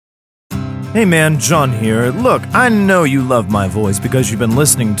Hey man, John here. Look, I know you love my voice because you've been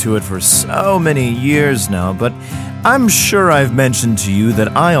listening to it for so many years now, but I'm sure I've mentioned to you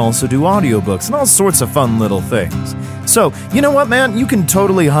that I also do audiobooks and all sorts of fun little things. So, you know what, man? You can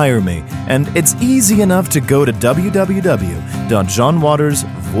totally hire me, and it's easy enough to go to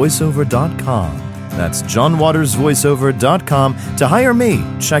www.johnwatersvoiceover.com. That's johnwatersvoiceover.com to hire me,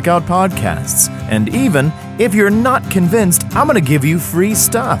 check out podcasts, and even if you're not convinced, I'm going to give you free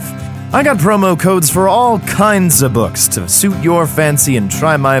stuff. I got promo codes for all kinds of books to suit your fancy and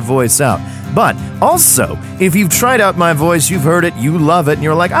try my voice out. But also, if you've tried out my voice, you've heard it, you love it, and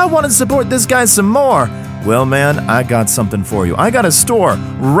you're like, I want to support this guy some more. Well, man, I got something for you. I got a store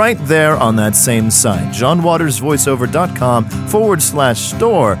right there on that same site,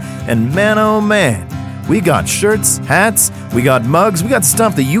 johnwatersvoiceover.com/store. And man, oh man, we got shirts, hats, we got mugs, we got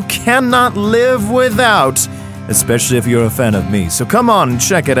stuff that you cannot live without. Especially if you're a fan of me. So come on and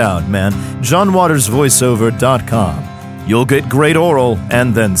check it out, man. johnwatersvoiceover.com. You'll get great oral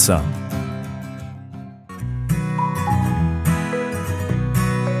and then some.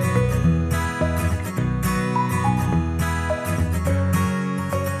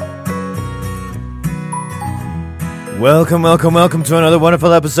 Welcome to another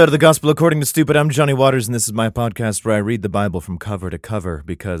wonderful episode of the Gospel According to Stupid. I'm Johnny Waters, and this is my podcast where I read the Bible from cover to cover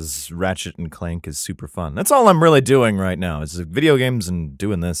because Ratchet and Clank is super fun. That's all I'm really doing right now is video games and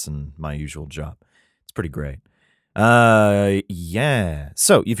doing this and my usual job. It's pretty great. Yeah.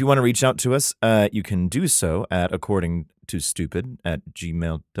 So if you want to reach out to us, you can do so at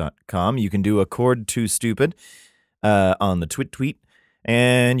accordingtostupid@gmail.com. You can do accordtostupid on the tweet.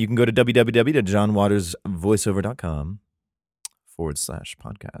 And you can go to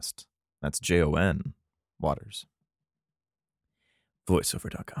www.johnwatersvoiceover.com/podcast. That's JON Waters.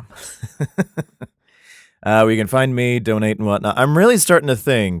 Voiceover.com. Where you can find me, donate, and whatnot. I'm really starting to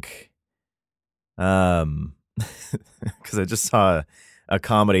think, because I just saw a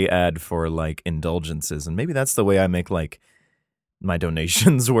comedy ad for, like, indulgences, and maybe that's the way I make, like, my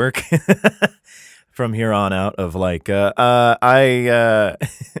donations work. From here on out, of like, I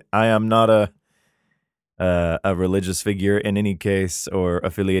am not a religious figure in any case or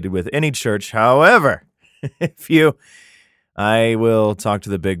affiliated with any church. However, I will talk to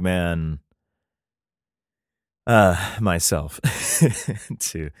the big man myself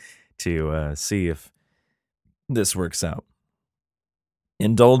to see if this works out.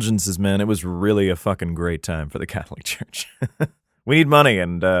 Indulgences, man, it was really a fucking great time for the Catholic Church. We need money,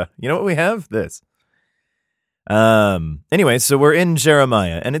 and you know what we have? This. Anyway, so we're in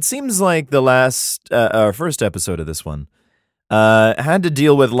Jeremiah, and it seems like the our first episode of this one, had to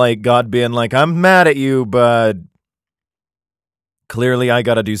deal with, like, God being like, I'm mad at you, but clearly I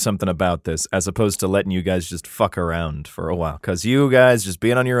gotta do something about this, as opposed to letting you guys just fuck around for a while, because you guys just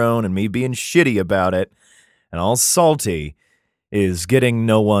being on your own and me being shitty about it, and all salty, is getting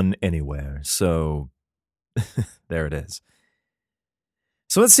no one anywhere, so there it is.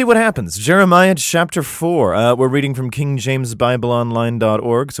 So let's see what happens. Jeremiah chapter 4. We're reading from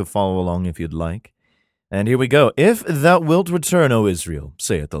KingJamesBibleOnline.org, so follow along if you'd like. And here we go. If thou wilt return, O Israel,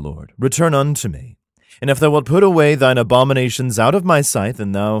 saith the Lord, return unto me. And if thou wilt put away thine abominations out of my sight,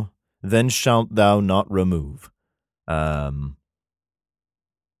 then shalt thou not remove.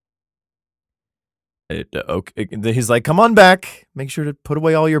 Okay. He's like, come on back. Make sure to put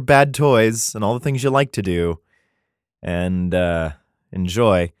away all your bad toys and all the things you like to do. And,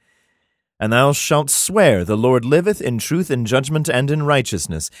 enjoy. And thou shalt swear, the Lord liveth in truth, in judgment, and in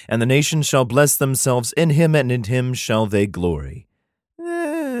righteousness, and the nations shall bless themselves in him, and in him shall they glory.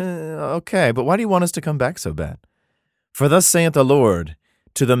 Okay, but why do you want us to come back so bad? For thus saith the Lord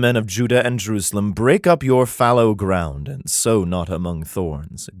to the men of Judah and Jerusalem, break up your fallow ground, and sow not among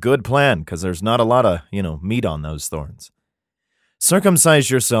thorns. Good plan, because there's not a lot of, meat on those thorns. Circumcise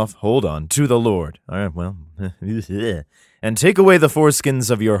yourself, hold on, to the Lord. All right, well, and take away the foreskins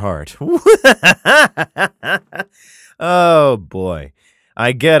of your heart. Oh, boy.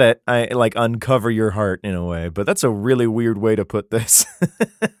 I get it. I uncover your heart in a way, but that's a really weird way to put this.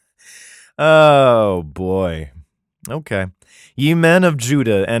 Oh, boy. Okay. Ye men of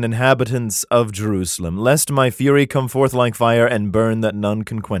Judah and inhabitants of Jerusalem, lest my fury come forth like fire and burn that none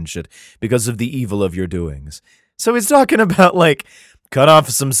can quench it, because of the evil of your doings. So he's talking about, cut off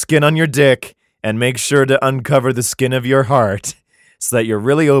some skin on your dick, and make sure to uncover the skin of your heart so that you're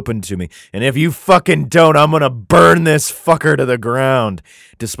really open to me. And if you fucking don't, I'm going to burn this fucker to the ground,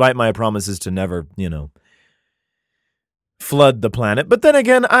 despite my promises to never, flood the planet. But then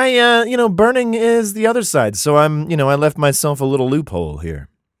again, burning is the other side. So I left myself a little loophole here.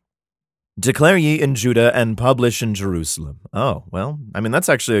 Declare ye in Judah and publish in Jerusalem. Oh, well, that's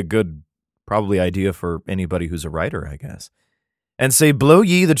actually a good Probably idea for anybody who's a writer, I guess. And say, blow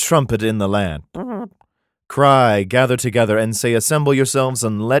ye the trumpet in the land. Cry, gather together, and say, assemble yourselves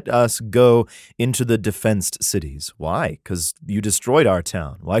and let us go into the defenced cities. Why? Because you destroyed our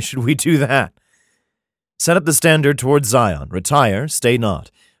town. Why should we do that? Set up the standard towards Zion. Retire, stay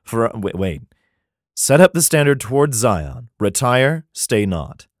not. Wait. Set up the standard towards Zion. Retire, stay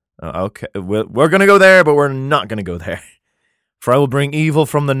not. Okay, we're going to go there, but we're not going to go there. For I will bring evil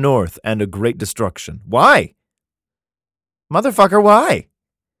from the north and a great destruction. Why? Motherfucker, why?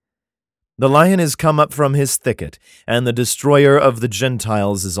 The lion is come up from his thicket, and the destroyer of the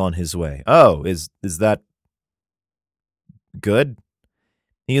Gentiles is on his way. Oh, is that good?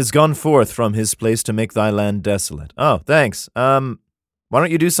 He has gone forth from his place to make thy land desolate. Oh, thanks. Why don't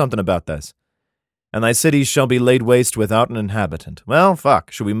you do something about this? And thy cities shall be laid waste without an inhabitant. Well,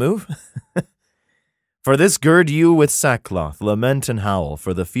 fuck, should we move? For this gird you with sackcloth, lament and howl,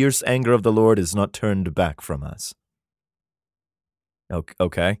 for the fierce anger of the Lord is not turned back from us.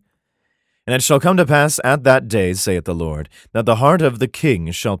 Okay. And it shall come to pass at that day, saith the Lord, that the heart of the king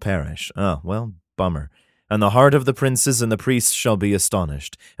shall perish. Oh, well, bummer. And the heart of the princes and the priests shall be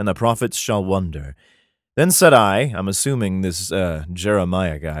astonished, and the prophets shall wonder. Then said I, I'm assuming this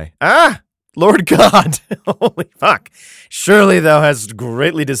Jeremiah guy, Lord God, holy fuck, surely thou hast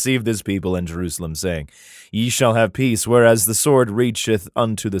greatly deceived this people in Jerusalem, saying, ye shall have peace, whereas the sword reacheth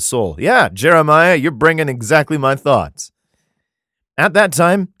unto the soul. Yeah, Jeremiah, you're bringing exactly my thoughts. At that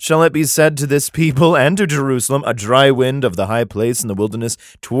time shall it be said to this people and to Jerusalem, a dry wind of the high place in the wilderness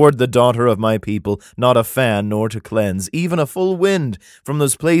toward the daughter of my people, not a fan nor to cleanse, even a full wind from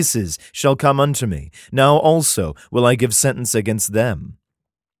those places shall come unto me. Now also will I give sentence against them.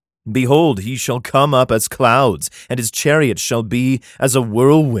 Behold, he shall come up as clouds, and his chariot shall be as a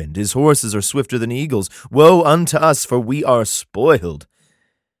whirlwind. His horses are swifter than eagles. Woe unto us, for we are spoiled.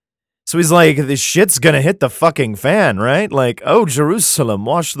 So he's like, this shit's gonna hit the fucking fan, right? Like, oh, Jerusalem,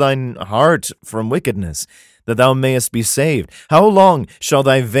 wash thine heart from wickedness, that thou mayest be saved. How long shall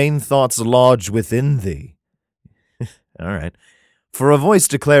thy vain thoughts lodge within thee? All right. For a voice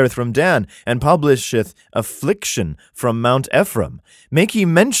declareth from Dan, and publisheth affliction from Mount Ephraim. Make ye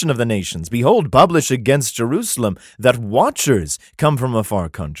mention of the nations. Behold, publish against Jerusalem, that watchers come from a far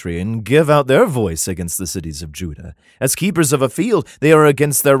country, and give out their voice against the cities of Judah. As keepers of a field, they are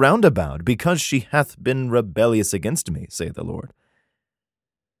against their roundabout, because she hath been rebellious against me, saith the Lord.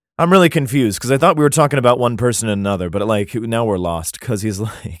 I'm really confused, because I thought we were talking about one person and another, but now we're lost, because he's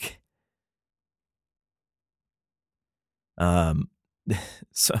like...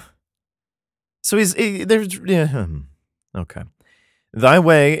 So okay. Thy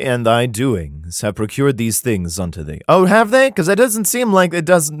way and thy doings have procured these things unto thee. Oh, have they? Because it doesn't seem like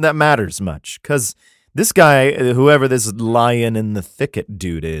that matters much. Because this guy, whoever this lion in the thicket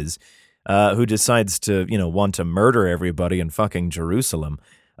dude is, who decides to, want to murder everybody in fucking Jerusalem,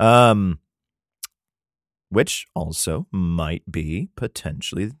 which also might be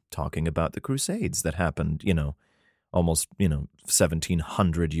potentially talking about the Crusades that happened, almost,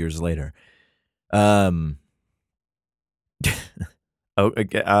 1,700 years later.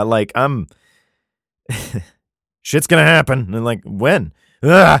 Shit's gonna happen. And when?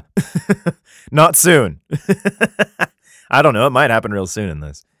 Not soon. I don't know. It might happen real soon in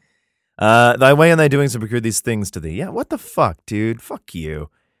this. Thy way and thy doings have procured these things to thee. Yeah, what the fuck, dude? Fuck you.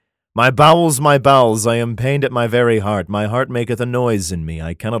 My bowels, I am pained at my very heart. My heart maketh a noise in me.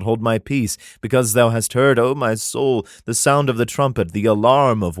 I cannot hold my peace, because thou hast heard, O my soul, the sound of the trumpet, the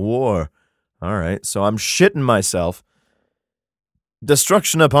alarm of war. All right, so I'm shitting myself.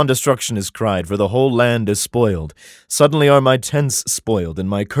 Destruction upon destruction is cried, for the whole land is spoiled. Suddenly are my tents spoiled, and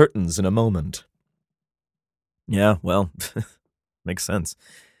my curtains in a moment. Yeah, well, makes sense.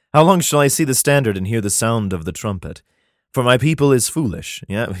 How long shall I see the standard and hear the sound of the trumpet? For my people is foolish.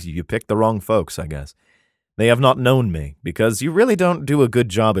 Yeah, you picked the wrong folks, I guess. They have not known me, because you really don't do a good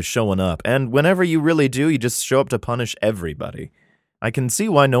job of showing up, and whenever you really do, you just show up to punish everybody. I can see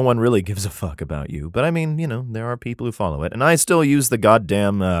why no one really gives a fuck about you, but I mean, there are people who follow it, and I still use the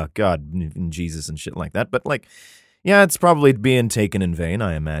goddamn God and Jesus and shit like that, but yeah, it's probably being taken in vain,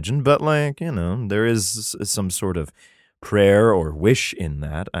 I imagine, but there is some sort of prayer or wish in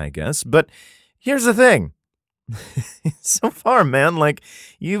that, I guess, but here's the thing. So far, man,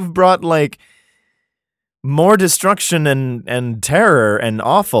 you've brought more destruction and terror and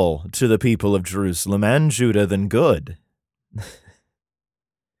awful to the people of Jerusalem and Judah than good.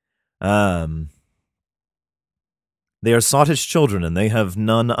 They are sottish children, and they have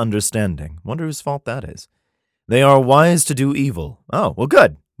none understanding. Wonder whose fault that is. They are wise to do evil. Oh, well,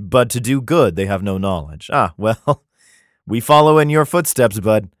 good. But to do good, they have no knowledge. Ah, well, we follow in your footsteps,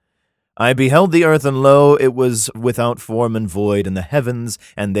 bud. I beheld the earth, and lo, it was without form and void, and the heavens,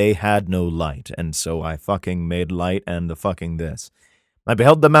 and they had no light. And so I fucking made light and the fucking this. I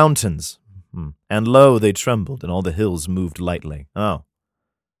beheld the mountains, and lo, they trembled, and all the hills moved lightly. Oh.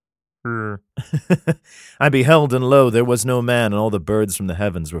 I beheld, and lo, there was no man, and all the birds from the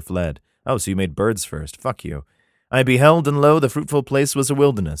heavens were fled. Oh, so you made birds first. Fuck you. I beheld, and lo, the fruitful place was a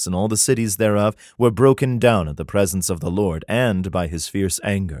wilderness, and all the cities thereof were broken down at the presence of the Lord, and by his fierce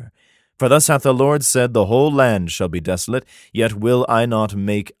anger. For thus hath the Lord said, the whole land shall be desolate, yet will I not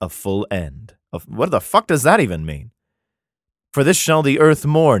make a full end. What the fuck does that even mean? For this shall the earth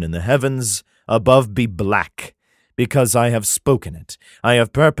mourn, and the heavens above be black, because I have spoken it. I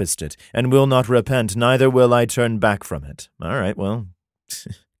have purposed it, and will not repent, neither will I turn back from it. All right, well,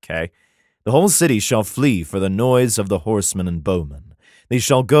 okay. The whole city shall flee for the noise of the horsemen and bowmen. They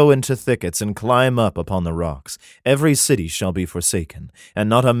shall go into thickets and climb up upon the rocks. Every city shall be forsaken, and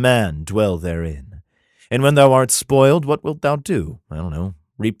not a man dwell therein. And when thou art spoiled, what wilt thou do? I don't know.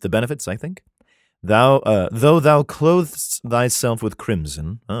 Reap the benefits, I think. Though thou clothest thyself with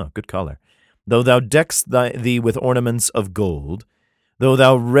crimson, good color, though thou deckst thee with ornaments of gold, though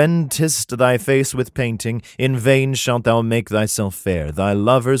thou rentest thy face with painting, in vain shalt thou make thyself fair. Thy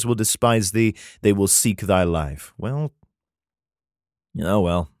lovers will despise thee, they will seek thy life. Well.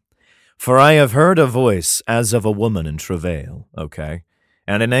 For I have heard a voice as of a woman in travail, okay,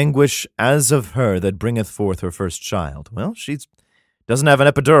 and in anguish as of her that bringeth forth her first child. Well, she doesn't have an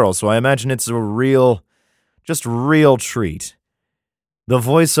epidural, so I imagine it's a real treat. The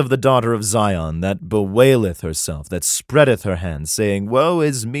voice of the daughter of Zion, that bewaileth herself, that spreadeth her hands, saying, Woe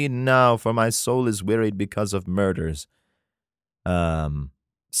is me now, for my soul is wearied because of murders.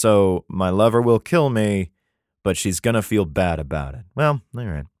 So my lover will kill me, but she's gonna feel bad about it. Well, all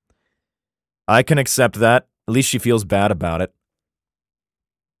right. I can accept that. At least she feels bad about it.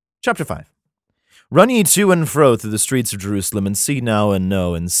 Chapter 5. Run ye to and fro through the streets of Jerusalem, and see now and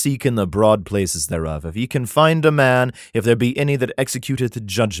know, and seek in the broad places thereof. If ye can find a man, if there be any that executeth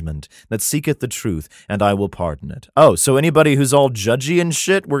judgment, that seeketh the truth, and I will pardon it. Oh, so anybody who's all judgy and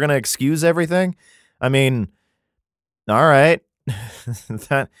shit, we're going to excuse everything? I mean, all right.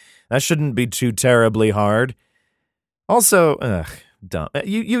 that shouldn't be too terribly hard. Also, dumb.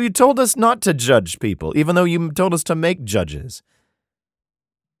 You told us not to judge people, even though you told us to make judges.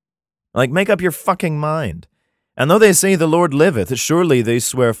 Like, make up your fucking mind. And though they say the Lord liveth, surely they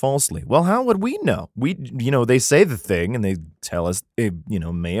swear falsely. Well, how would we know? They say the thing, and they tell us they,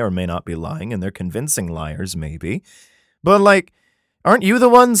 may or may not be lying, and they're convincing liars, maybe. But, like, aren't you the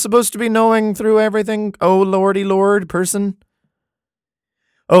one supposed to be knowing through everything, oh Lordy Lord person?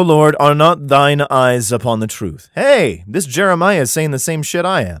 O Lord, are not thine eyes upon the truth? Hey, this Jeremiah is saying the same shit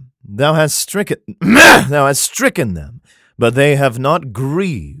I am. Thou hast stricken them, but they have not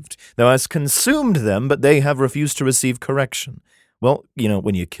grieved. Thou hast consumed them, but they have refused to receive correction. Well,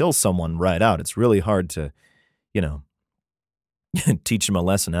 when you kill someone right out, it's really hard to, teach them a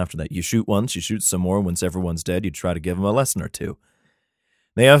lesson after that. You shoot once, you shoot some more. Once everyone's dead, you try to give them a lesson or two.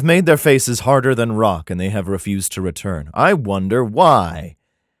 They have made their faces harder than rock, and they have refused to return. I wonder why.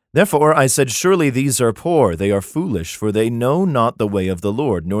 Therefore I said, surely these are poor, they are foolish, for they know not the way of the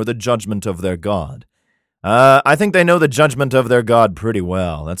Lord, nor the judgment of their God. I think they know the judgment of their God pretty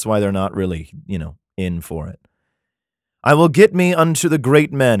well. That's why they're not really, in for it. I will get me unto the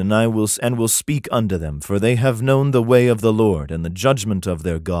great men, and will speak unto them, for they have known the way of the Lord, and the judgment of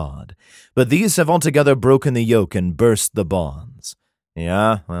their God. But these have altogether broken the yoke and burst the bonds.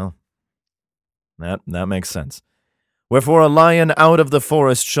 Yeah, well, that makes sense. Wherefore a lion out of the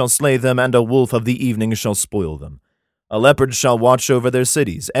forest shall slay them, and a wolf of the evening shall spoil them. A leopard shall watch over their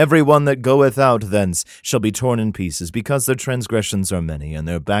cities. Every one that goeth out thence shall be torn in pieces, because their transgressions are many, and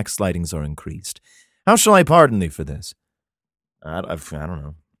their backslidings are increased. How shall I pardon thee for this? I don't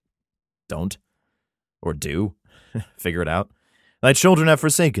know. Don't. Or do. Figure it out. Thy children have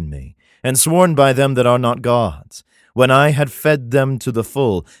forsaken me, and sworn by them that are not gods. When I had fed them to the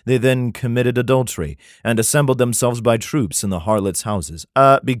full, they then committed adultery, and assembled themselves by troops in the harlots' houses.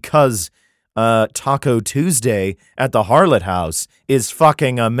 Because Taco Tuesday at the harlot house is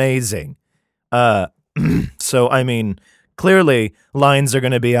fucking amazing. So, I mean, clearly, lines are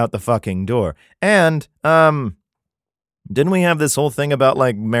going to be out the fucking door. And, didn't we have this whole thing about,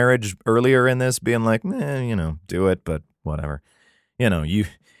 like, marriage earlier in this, being like, do it, but whatever.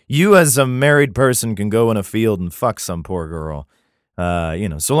 You as a married person can go in a field and fuck some poor girl.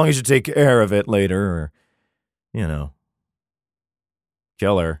 So long as you take care of it later, or,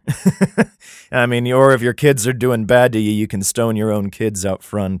 kill her. I mean, or if your kids are doing bad to you, you can stone your own kids out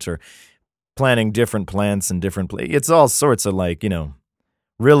front, or planting different plants in different places. It's all sorts of, like,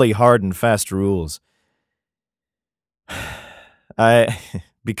 really hard and fast rules.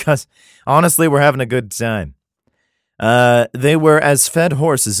 Because honestly, we're having a good time. They were as fed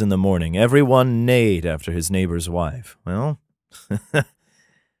horses in the morning. Every one neighed after his neighbor's wife. Well,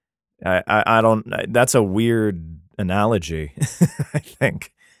 I don't. That's a weird analogy. I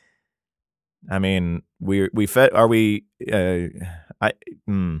think. I mean, we fed. Are we?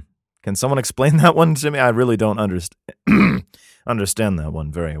 Can someone explain that one to me? I really don't understand that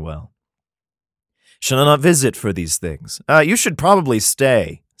one very well. Shall I not visit for these things? You should probably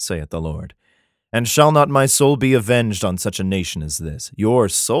stay, saith the Lord. And shall not my soul be avenged on such a nation as this? Your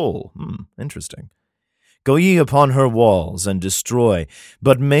soul? Interesting. Go ye upon her walls, and destroy,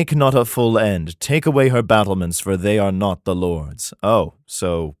 but make not a full end. Take away her battlements, for they are not the Lord's. Oh,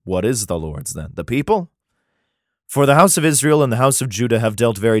 so what is the Lord's then? The people? For the house of Israel and the house of Judah have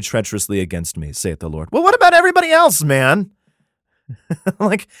dealt very treacherously against me, saith the Lord. Well, what about everybody else, man?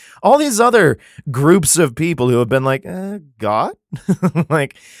 Like, all these other groups of people who have been like, God?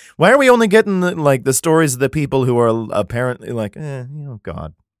 Like, why are we only getting, the stories of the people who are apparently like,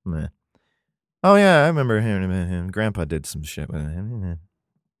 God, meh. Oh, yeah, I remember him. Grandpa did some shit with him.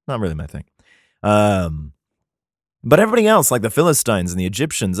 Not really my thing. But everybody else, like the Philistines and the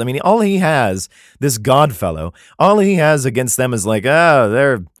Egyptians, I mean, all he has, this God fellow, all he has against them is like,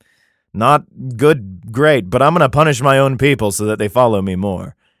 they're not good, great, but I'm going to punish my own people so that they follow me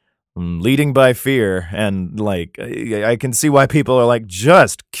more. Leading by fear, and, like, I can see why people are like,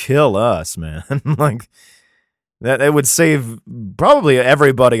 just kill us, man. Like, that it would save probably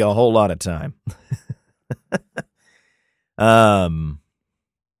everybody a whole lot of time. I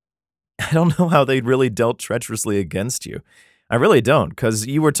don't know how they really dealt treacherously against you. I really don't, because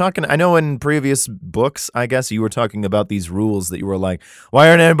you were talking, I know in previous books, I guess, you were talking about these rules that you were like, why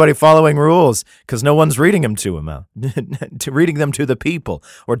aren't anybody following rules? Because no one's reading them to them, reading them to the people,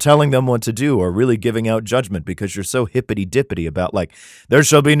 or telling them what to do, or really giving out judgment, because you're so hippity-dippity about, like, there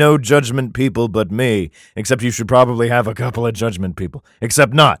shall be no judgment people but me, except you should probably have a couple of judgment people.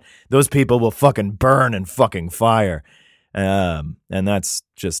 Except not. Those people will fucking burn in fucking fire. And that's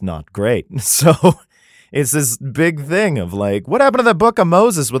just not great. So it's this big thing of like, what happened to the book of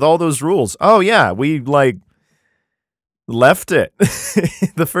Moses with all those rules? Oh yeah, we like left it.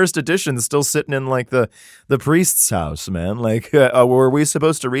 The first edition is still sitting in like the priest's house, man. Like, were we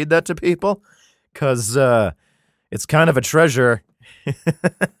supposed to read that to people? Because it's kind of a treasure.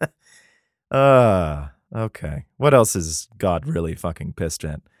 Okay. What else is God really fucking pissed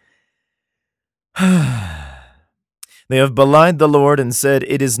at? They have belied the Lord and said,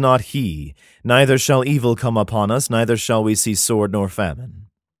 it is not he. Neither shall evil come upon us, neither shall we see sword nor famine.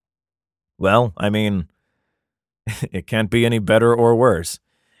 Well, I mean, it can't be any better or worse.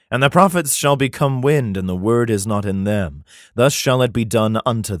 And the prophets shall become wind, and the word is not in them. Thus shall it be done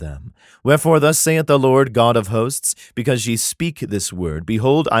unto them. Wherefore thus saith the Lord God of hosts, because ye speak this word,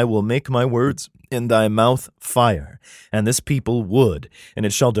 behold, I will make my words in thy mouth fire, and this people wood, and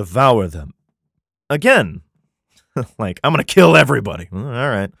it shall devour them. Again, like, I'm going to kill everybody. All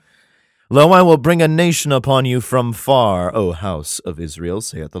right. Lo, I will bring a nation upon you from far, O house of Israel,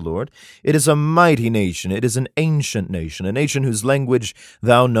 saith the Lord. It is a mighty nation, it is an ancient nation, a nation whose language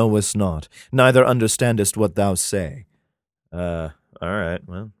thou knowest not, neither understandest what thou say. All right,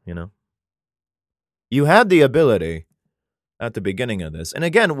 well, you had the ability at the beginning of this. And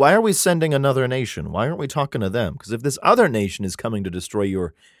again, why are we sending another nation? Why aren't we talking to them? Because if this other nation is coming to destroy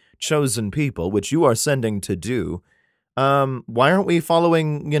your chosen people, which you are sending to do, why aren't we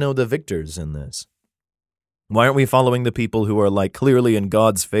following, the victors in this? Why aren't we following the people who are, like, clearly in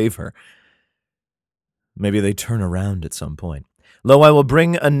God's favor? Maybe they turn around at some point. Lo, I will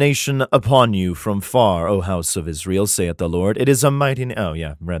bring a nation upon you from far, O house of Israel, saith the Lord. It is a mighty... Oh,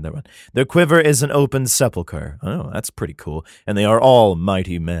 yeah, read that one. Their quiver is an open sepulchre. Oh, that's pretty cool. And they are all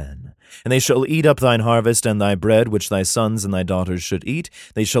mighty men. And they shall eat up thine harvest and thy bread, which thy sons and thy daughters should eat.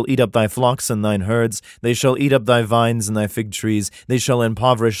 They shall eat up thy flocks and thine herds. They shall eat up thy vines and thy fig trees. They shall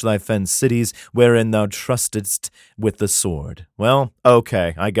impoverish thy fenced cities, wherein thou trustedst with the sword. Well,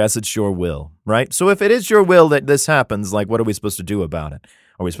 okay, I guess it's your will, right? So if it is your will that this happens, like, what are we supposed to do about it?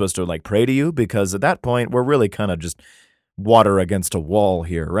 Are we supposed to, like, pray to you? Because at that point, we're really kind of just water against a wall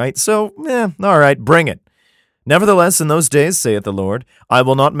here, right? So, all right, bring it. Nevertheless, in those days, saith the Lord, I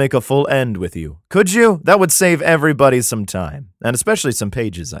will not make a full end with you. Could you? That would save everybody some time, and especially some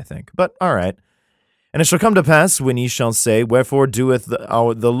pages, I think. But all right. And it shall come to pass, when ye shall say, wherefore doeth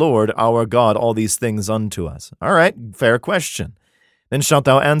the Lord our God all these things unto us? All right, fair question. Then shalt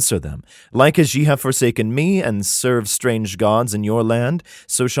thou answer them, like as ye have forsaken me, and served strange gods in your land,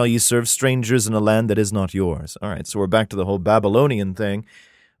 so shall ye serve strangers in a land that is not yours. All right, so we're back to the whole Babylonian thing.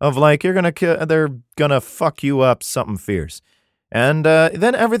 of like, they're gonna fuck you up something fierce. And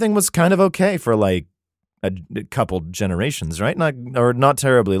then everything was kind of okay for like a couple generations, right? Not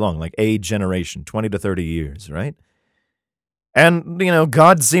terribly long, like a generation, 20 to 30 years, right? And,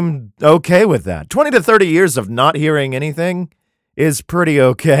 God seemed okay with that. 20 to 30 years of not hearing anything is pretty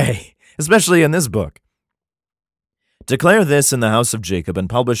okay, especially in this book. Declare this in the house of Jacob, and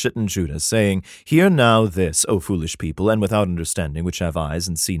publish it in Judah, saying, Hear now this, O foolish people, and without understanding, which have eyes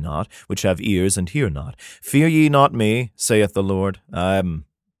and see not, which have ears and hear not. Fear ye not me, saith the Lord.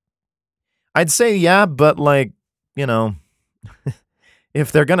 I'd say yeah, but like,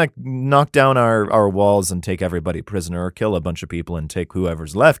 if they're gonna knock down our walls and take everybody prisoner, or kill a bunch of people and take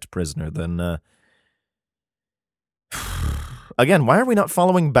whoever's left prisoner, then, again, why are we not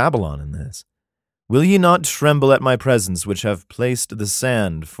following Babylon in this? Will ye not tremble at my presence, which have placed the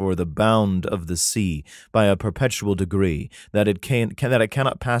sand for the bound of the sea by a perpetual degree, that it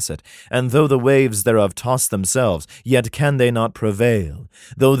cannot pass it? And though the waves thereof toss themselves, yet can they not prevail.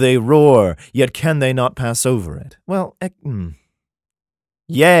 Though they roar, yet can they not pass over it. Well,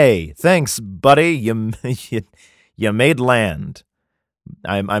 yay! Thanks, buddy. You made land.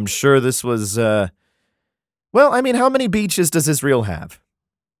 I'm sure this was. Well, I mean, how many beaches does Israel have?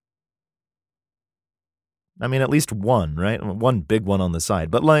 I mean, at least one, right? One big one on the side.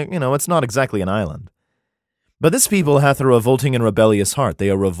 But, like, it's not exactly an island. But this people hath a revolting and rebellious heart.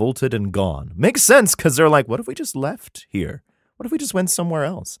 They are revolted and gone. Makes sense, because they're like, what if we just left here? What if we just went somewhere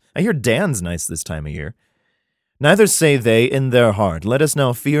else? I hear Dan's nice this time of year. Neither say they in their heart, Let us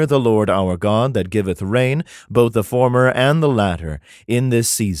now fear the Lord our God, that giveth rain, both the former and the latter, in this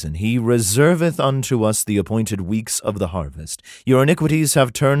season. He reserveth unto us the appointed weeks of the harvest. Your iniquities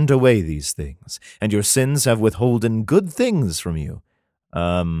have turned away these things, and your sins have withholden good things from you.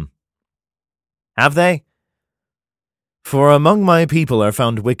 Have they? For among my people are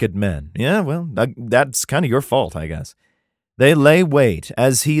found wicked men. Yeah, well, that's kind of your fault, I guess. They lay wait,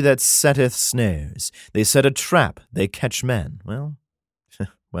 as he that setteth snares. They set a trap, they catch men. Well,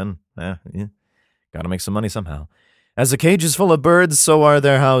 gotta make some money somehow. As a cage is full of birds, so are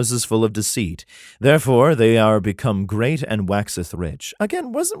their houses full of deceit. Therefore they are become great and waxeth rich.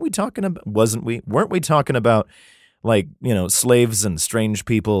 Again, weren't we talking about, like, slaves and strange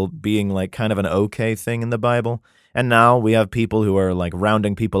people being like kind of an okay thing in the Bible? And now we have people who are like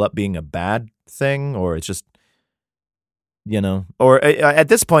rounding people up being a bad thing, or it's just, or at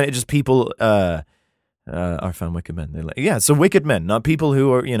this point, it's just people are found wicked men. So wicked men, not people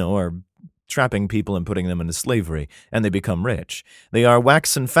who are, are trapping people and putting them into slavery, and they become rich. They are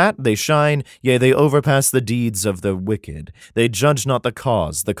waxen fat, they shine, yea, they overpass the deeds of the wicked. They judge not the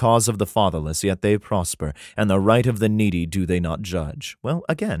cause of the fatherless, yet they prosper, and the right of the needy do they not judge. Well,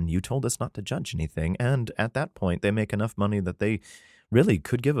 again, you told us not to judge anything, and at that point, they make enough money that they really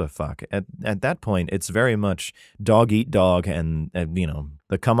could give a fuck. At that point, it's very much dog eat dog, and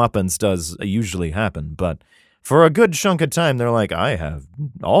the comeuppance does usually happen. But for a good chunk of time, they're like, I have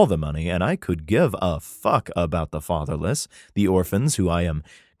all the money, and I could give a fuck about the fatherless, the orphans, who I am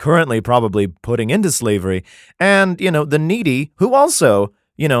currently probably putting into slavery, and, the needy, who also,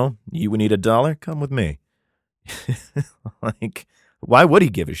 you need $1? Come with me. Like, why would he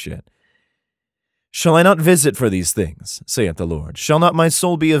give a shit? Shall I not visit for these things, saith the Lord? Shall not my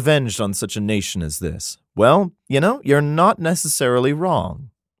soul be avenged on such a nation as this? Well, you're not necessarily wrong.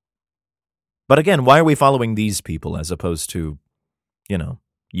 But again, why are we following these people as opposed to,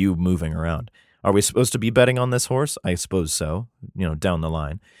 you moving around? Are we supposed to be betting on this horse? I suppose so, down the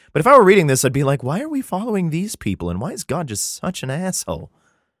line. But if I were reading this, I'd be like, why are we following these people? And why is God just such an asshole?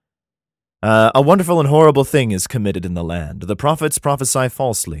 A wonderful and horrible thing is committed in the land. The prophets prophesy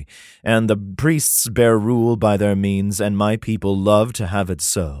falsely, and the priests bear rule by their means, and my people love to have it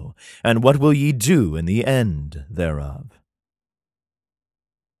so. And what will ye do in the end thereof?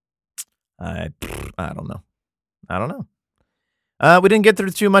 I don't know. We didn't get through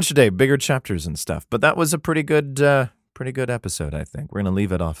too much today, bigger chapters and stuff, but that was a pretty good episode, I think. We're going to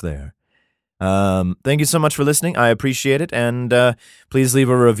leave it off there. Thank you so much for listening. I appreciate it. And please leave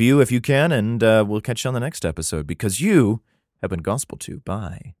a review if you can, and we'll catch you on the next episode, because you have been gospel to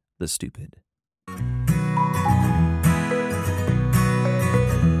by the stupid.